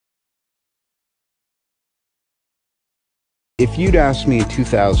If you'd asked me in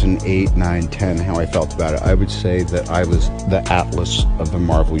 2008, 9, 10 how I felt about it, I would say that I was the Atlas of the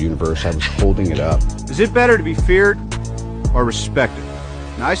Marvel Universe. I was holding it up. Is it better to be feared or respected?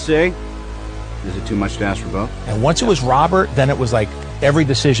 And I say, is it too much to ask for both? And once it was Robert, then it was like every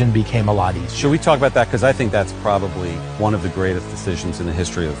decision became a lot easier. Should we talk about that? Because I think that's probably one of the greatest decisions in the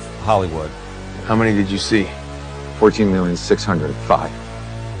history of Hollywood. How many did you see? 14,605,000.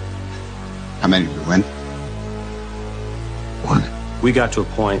 How many did we win? One. We got to a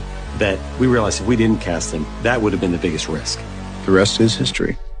point that we realized if we didn't cast him, that would have been the biggest risk. The rest is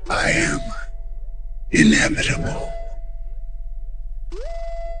history. I am inevitable.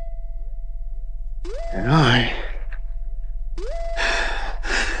 And I